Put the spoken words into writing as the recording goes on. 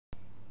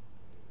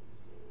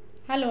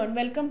Hello and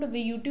welcome to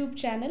the YouTube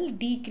channel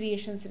D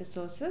Creations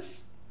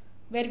Resources,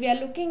 where we are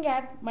looking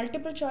at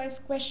multiple choice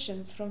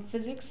questions from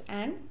physics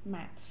and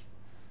maths.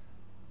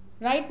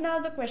 Right now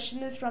the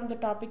question is from the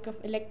topic of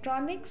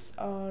electronics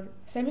or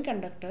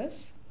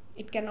semiconductors.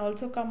 It can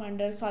also come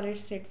under solid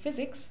state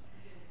physics,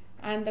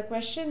 and the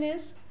question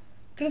is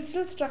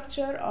crystal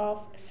structure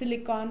of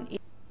silicon.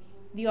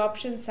 The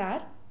options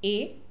are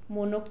A.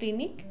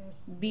 Monoclinic,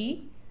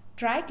 B.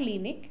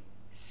 Triclinic,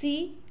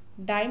 C.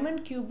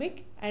 Diamond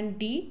cubic, and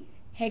D.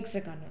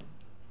 Hexagonal.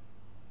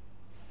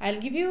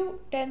 I'll give you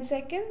 10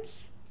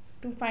 seconds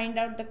to find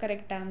out the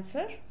correct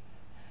answer.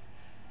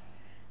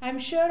 I'm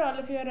sure all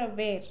of you are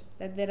aware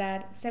that there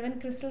are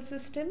 7 crystal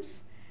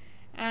systems,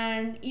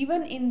 and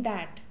even in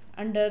that,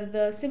 under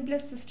the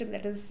simplest system,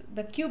 that is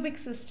the cubic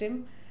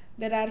system,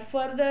 there are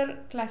further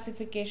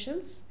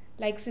classifications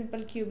like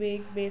simple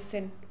cubic,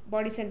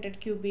 body centered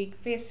cubic,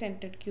 face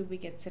centered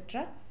cubic,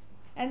 etc.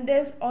 And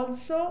there's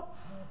also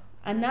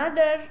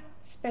another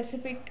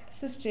specific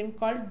system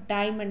called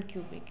diamond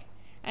cubic,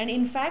 and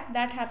in fact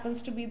that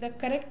happens to be the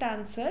correct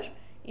answer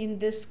in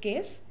this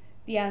case.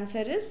 The answer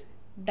is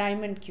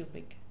diamond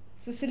cubic.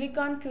 So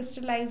silicon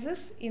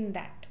crystallizes in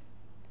that.